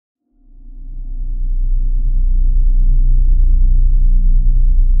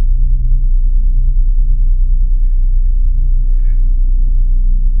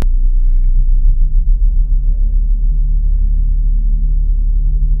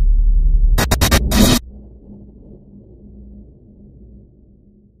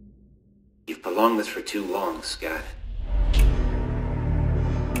prolong this for too long, Scott.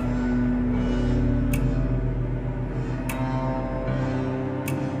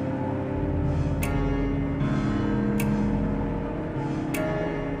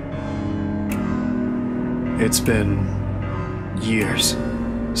 It's been years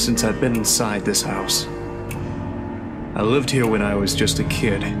since I've been inside this house. I lived here when I was just a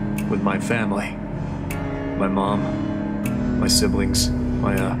kid with my family. My mom, my siblings,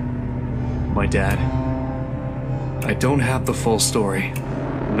 my dad. I don't have the full story,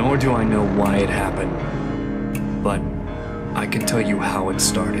 nor do I know why it happened, but I can tell you how it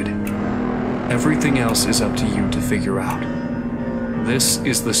started. Everything else is up to you to figure out. This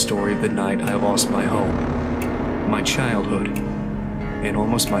is the story of the night I lost my home, my childhood, and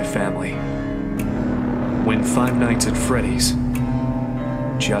almost my family. When Five Nights at Freddy's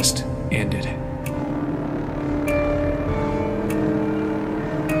just ended.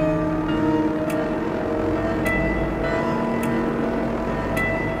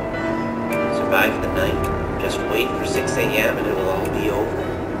 Survive the night, just wait for 6 a.m. and it'll all be over.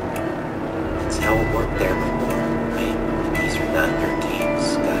 That's how it worked there before. Man, these are not your games,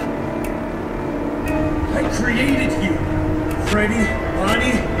 Scott. I created you! Freddy,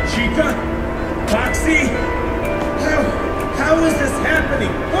 Bonnie, Chica, Foxy? How is this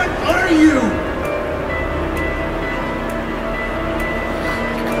happening? What are you?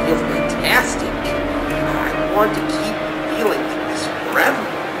 I feel fantastic. I want to keep feeling this forever.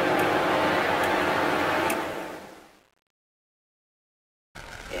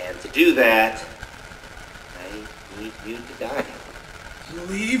 And to do that, I need you to die.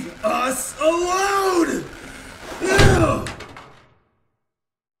 Leave us alone!